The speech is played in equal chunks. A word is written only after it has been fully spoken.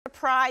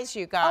Surprise,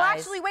 you guys. Oh,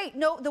 actually, wait.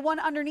 No, the one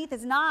underneath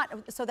is not.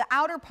 So the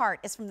outer part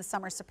is from the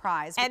Summer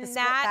Surprise. And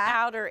that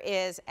outer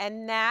is,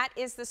 and that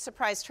is the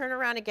surprise. Turn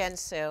around again,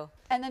 Sue.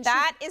 And then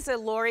that is a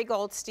Lori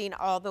Goldstein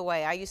all the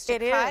way. I used to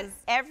cut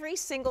every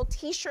single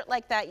t-shirt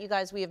like that, you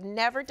guys. We have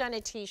never done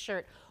a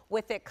t-shirt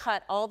with it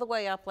cut all the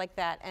way up like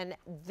that. And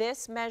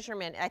this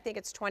measurement, I think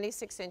it's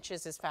 26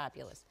 inches, is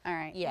fabulous. All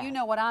right. Yeah. You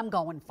know what I'm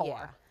going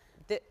for.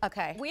 Yeah.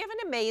 Okay. We have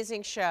an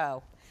amazing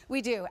show.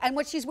 We do. And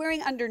what she's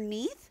wearing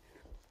underneath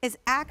is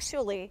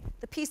actually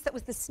the piece that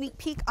was the sneak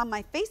peek on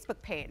my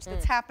Facebook page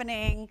that's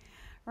happening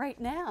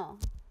right now.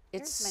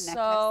 It's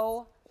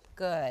so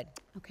good.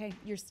 Okay,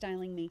 you're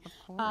styling me. Of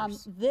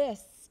course.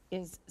 This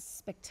is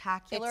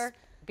spectacular.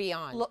 It's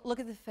beyond. Look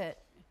at the fit.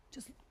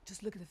 Just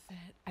look at the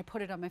fit. I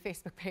put it on my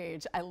Facebook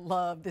page. I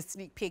love this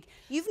sneak peek.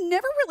 You've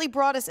never really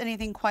brought us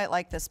anything quite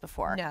like this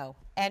before. No.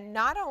 And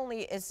not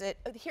only is it,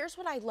 here's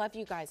what I love,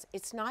 you guys.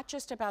 It's not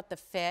just about the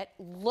fit.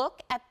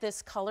 Look at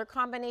this color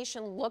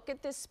combination. Look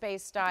at this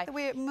space dye. The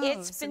way it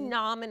moves. It's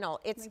phenomenal.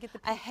 It's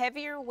a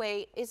heavier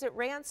weight. Is it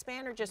rayon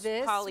span or just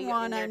poly in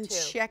there too? This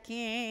one I'm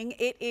checking.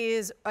 It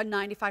is a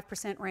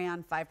 95%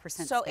 rayon, 5%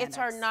 spandex. So it's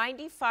our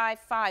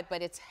 95.5,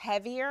 but it's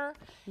heavier.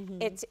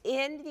 It's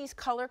in these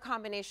color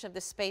combination of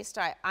the space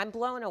dye. I'm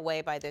blown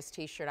away by this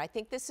t-shirt. I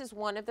think this is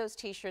one of those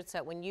t-shirts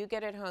that when you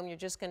get it home, you're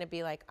just going to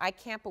be like, I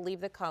can't believe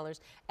the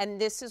colors.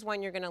 And this is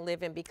one you're going to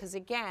live in because,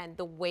 again,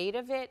 the weight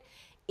of it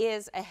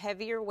is a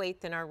heavier weight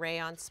than our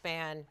rayon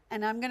span.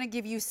 And I'm going to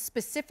give you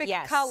specific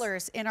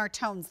colors in our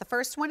tones. The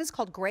first one is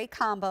called Gray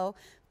Combo,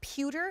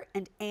 Pewter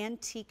and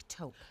Antique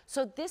Taupe.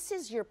 So this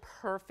is your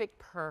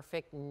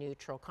perfect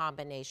neutral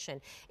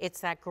combination. It's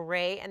that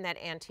gray and that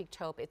antique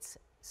taupe. It's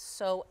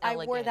so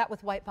elegant. I wore that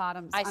with white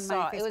bottoms on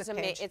my Facebook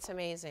page. It's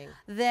amazing.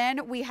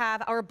 Then we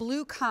have our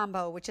blue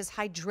combo, which is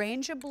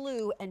hydrangea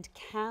blue and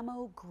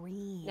camo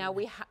green. Now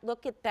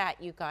look at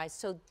that, you guys.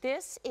 So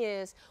this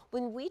is,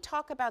 when we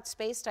talk about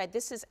space dye,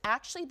 this is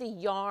actually the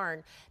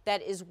yarn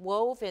that is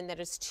woven, that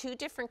is two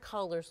different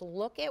colors.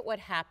 Look at what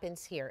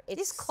happens here.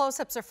 These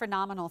close-ups are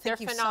phenomenal. Thank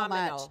you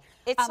phenomenal. So much.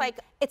 It's like,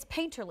 it's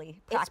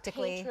painterly,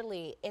 practically. It's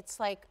painterly. It's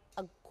like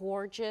a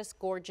gorgeous,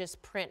 gorgeous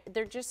print.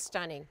 They're just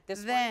stunning.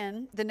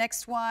 The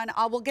next one,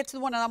 we'll get to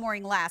the one that I'm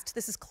wearing last.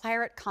 This is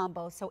Claret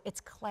Combo, so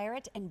it's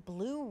Claret and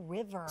Blue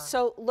River.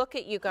 So look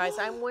at you guys.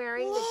 I'm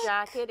wearing the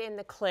jacket in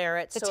the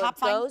Claret, so it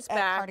goes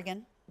back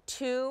cardigan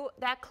to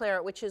that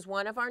Claret, which is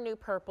one of our new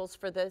purples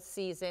for the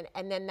season,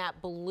 and then that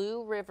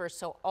Blue River.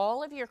 So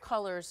all of your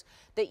colors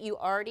that you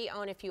already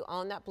own, if you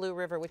own that Blue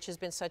River, which has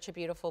been such a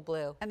beautiful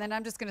blue. And then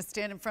I'm just going to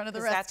stand in front of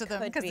the rest of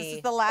them because this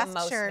is the last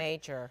last shirt.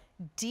 Major.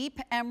 Deep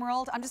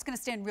Emerald. I'm just going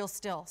to stand real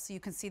still so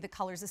you can see the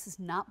colors. This is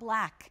not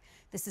black.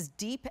 This is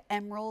Deep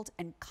Emerald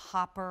and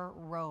Copper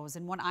Rose.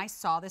 And when I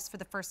saw this for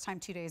the first time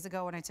 2 days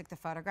ago when I took the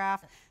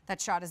photograph,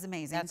 that shot is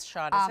amazing. That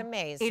shot is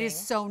amazing. It is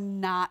so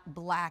not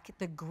black.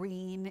 The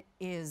green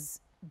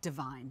is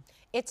divine.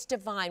 It's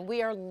divine.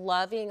 We are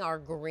loving our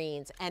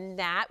greens, and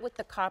that with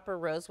the Copper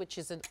Rose, which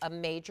is a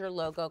major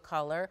logo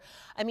color.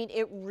 I mean,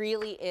 it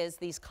really is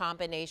these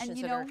combinations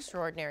that are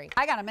extraordinary.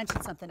 I got to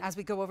mention something as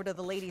we go over to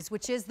the ladies,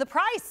 which is the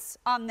price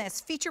on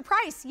this. Feature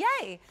price,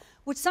 yay,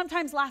 which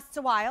sometimes lasts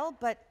a while,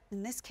 but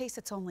in this case,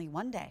 it's only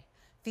one day.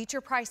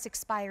 Feature price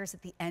expires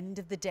at the end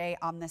of the day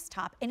on this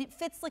top, and it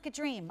fits like a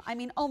dream. I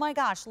mean, oh my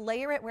gosh,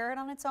 layer it, wear it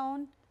on its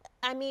own.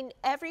 I mean,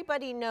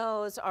 everybody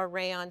knows our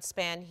rayon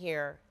span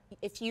here.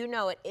 If you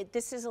know it,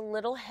 this is a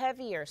little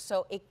heavier,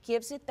 so it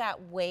gives it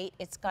that weight.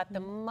 It's got the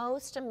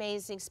most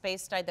amazing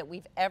space dye that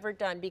we've ever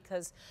done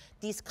because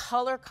these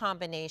color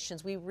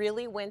combinations, we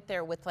really went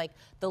there with like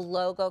the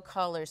logo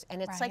colors,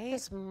 and it's like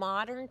this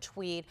modern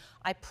tweed.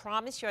 I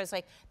promise you, I was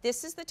like,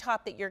 this is the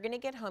top that you're gonna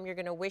get home, you're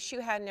gonna wish you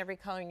had in every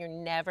color, and you're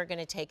never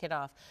gonna take it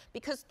off.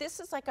 Because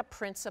this is like a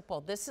principle.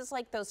 This is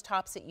like those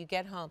tops that you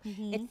get home.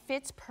 It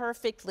fits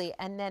perfectly,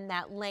 and then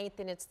that length,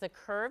 and it's the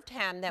curved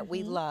hem that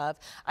we love.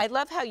 I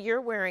love how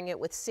you're wearing it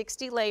with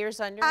 60 layers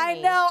underneath. I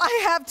know,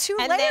 I have two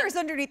layers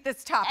underneath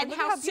this top. And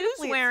how Sue's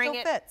wearing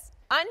it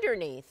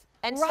underneath.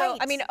 And so,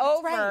 I mean,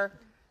 over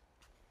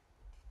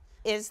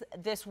is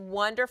this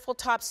wonderful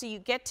top. So you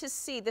get to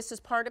see, this is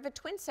part of a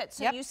twin set.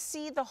 So you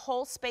see the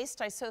whole space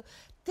dye. So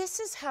this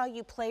is how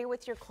you play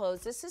with your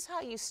clothes. This is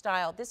how you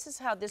style. This is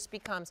how this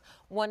becomes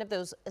one of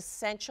those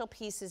essential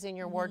pieces in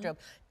your wardrobe.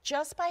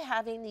 Just by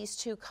having these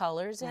two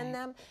colors in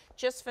them,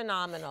 just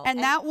phenomenal. And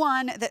that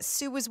one that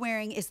Sue was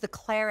wearing is the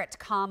Claret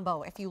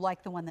Combo, if you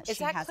like the one that she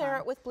has on. Is that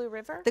Claret with Blue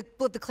River?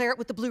 The Claret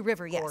with the Blue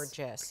River, yes.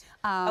 Gorgeous.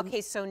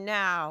 Okay, so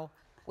now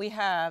we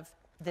have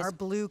this our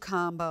blue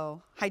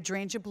combo,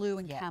 hydrangea blue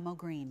and camo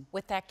green.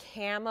 With that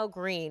camo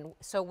green.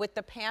 So with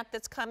the pant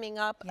that's coming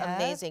up,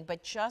 amazing.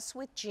 But just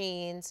with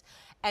jeans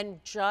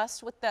and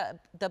just with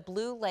the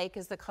blue lake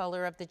is the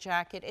color of the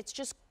jacket, it's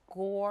just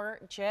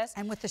gorgeous.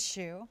 And with the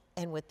shoe.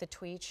 And with the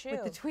tweed shoe.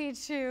 With the tweed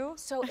shoe.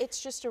 So it's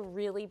just a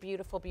really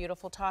beautiful,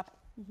 beautiful top.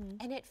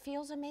 and it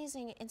feels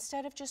amazing.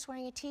 Instead of just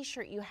wearing a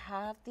t-shirt, you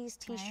have these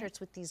t-shirts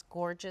with these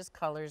gorgeous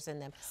colors in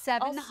them.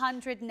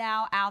 $700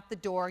 now out the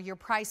door. Your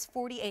price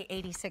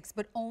 $48.86,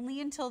 but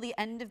only until the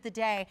end of the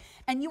day.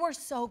 And you are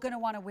so going to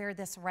want to wear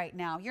this right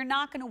now. You're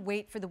not going to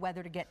wait for the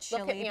weather to get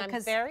chilly. Look at me,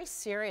 I'm very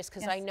serious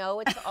because I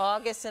know it's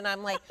August, and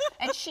I'm like,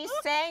 and she's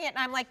saying it, and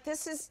I'm like,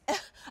 this is,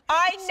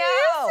 I know. She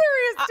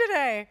is serious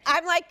today.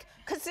 I'm like,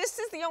 because this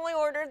is the only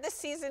order of the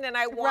season, and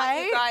I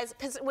want you guys,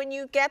 because when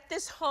you get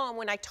this home,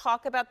 when I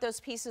talk about those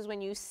pieces,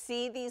 when you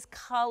see these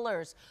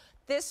colors,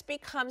 this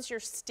becomes your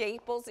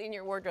staples in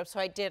your wardrobe. So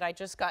I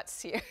just got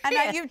serious.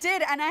 And you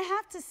did, and I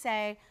have to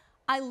say,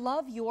 I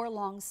love your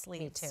long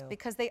sleeves. Me too.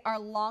 Because they are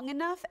long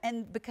enough,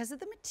 and because of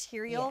the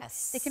material,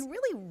 they can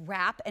really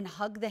wrap and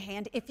hug the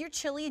hand. If you're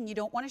chilly and you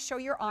don't want to show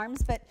your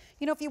arms, but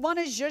you know, if you want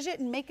to zhuzh it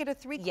and make it a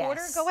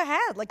 3/4, go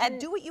ahead. Like, and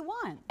do what you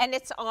want. And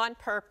it's on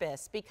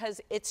purpose because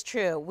it's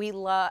true. We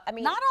love, I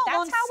mean, not all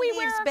long sleeves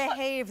we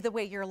behave the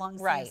way your long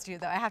sleeves do,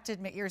 though. I have to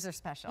admit, yours are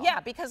special. Yeah,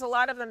 because a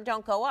lot of them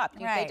don't go up.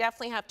 They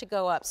definitely have to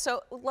go up.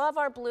 So love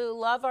our blue,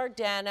 love our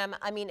denim.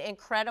 I mean,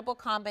 incredible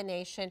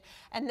combination.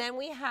 And then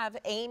we have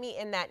Amy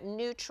in that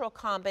neutral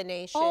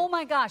combination. Oh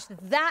my gosh,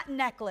 that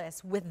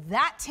necklace with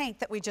that tank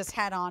that we just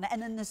had on,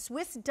 and then the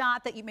Swiss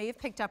dot that you may have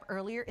picked up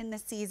earlier in the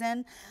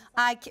season.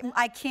 I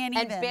can't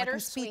even. And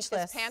Bittersweet.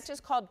 This pant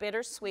is called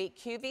Bittersweet,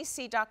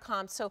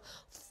 QVC.com. So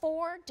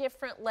 4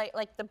 different,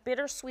 like the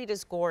Bittersweet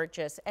is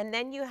gorgeous. And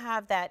then you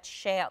have that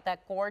shale,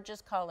 that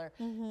gorgeous color,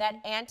 that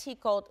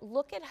antique gold.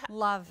 Look at how.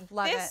 Love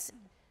this it.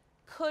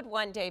 Could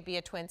one day be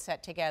a twin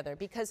set together,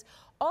 because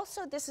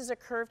also this is a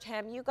curved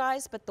hem, you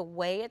guys, but the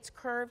way it's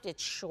curved,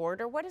 it's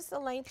shorter. What is the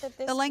length of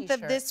this The length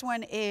of this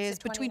one is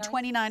between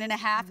 29 and a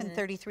half and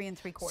 33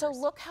 3/4. So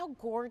look how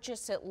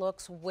gorgeous it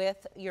looks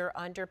with your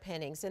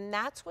underpinnings. And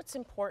that's what's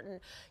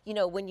important, you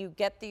know, when you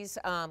get these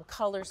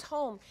colors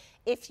home.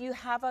 If you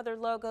have other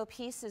logo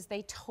pieces,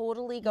 they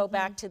totally go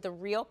back to the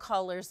real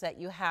colors that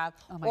you have.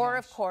 Or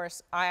of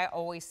course, I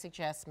always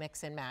suggest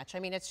mix and match. I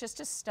mean, it's just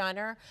a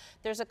stunner.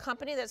 There's a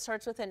company that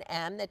starts with an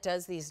M that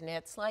does these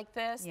knits like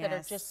this that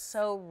are just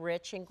so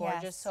rich and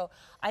gorgeous. So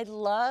I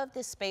love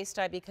this space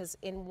dye because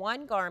in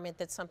one garment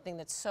that's something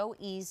that's so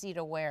easy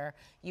to wear,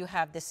 you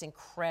have this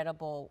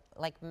incredible,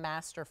 like,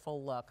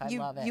 masterful look. I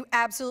love it. You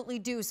absolutely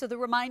do. So the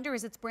reminder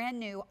is it's brand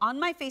new. On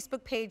my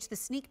Facebook page, the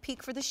sneak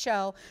peek for the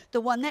show,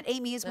 the one that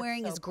Amy is wearing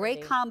is gray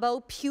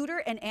combo, pewter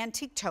and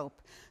antique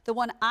taupe. The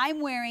one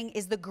I'm wearing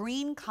is the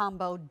green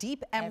combo,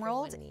 deep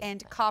emerald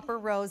and copper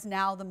rose,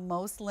 now the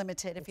most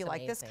limited if you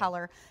like this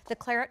color. The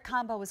claret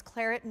combo is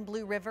claret and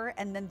blue river,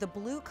 and then the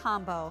blue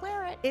combo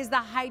is the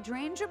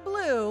hydrangea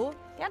blue,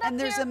 and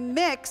there's a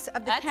mix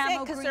of the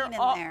camo green in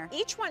there.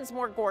 Each one's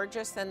more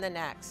gorgeous than the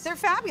next. They're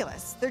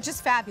fabulous. They're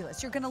just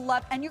fabulous. You're gonna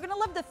love, and you're gonna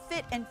love the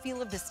fit and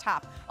feel of this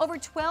top. Over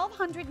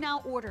 1,200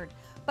 now ordered,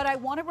 but I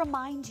wanna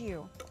remind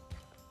you,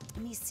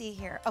 let me see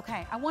here.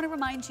 Okay, I wanna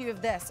remind you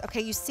of this.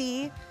 Okay, you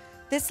see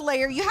this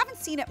layer, you haven't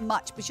seen it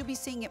much, but you'll be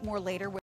seeing it more later.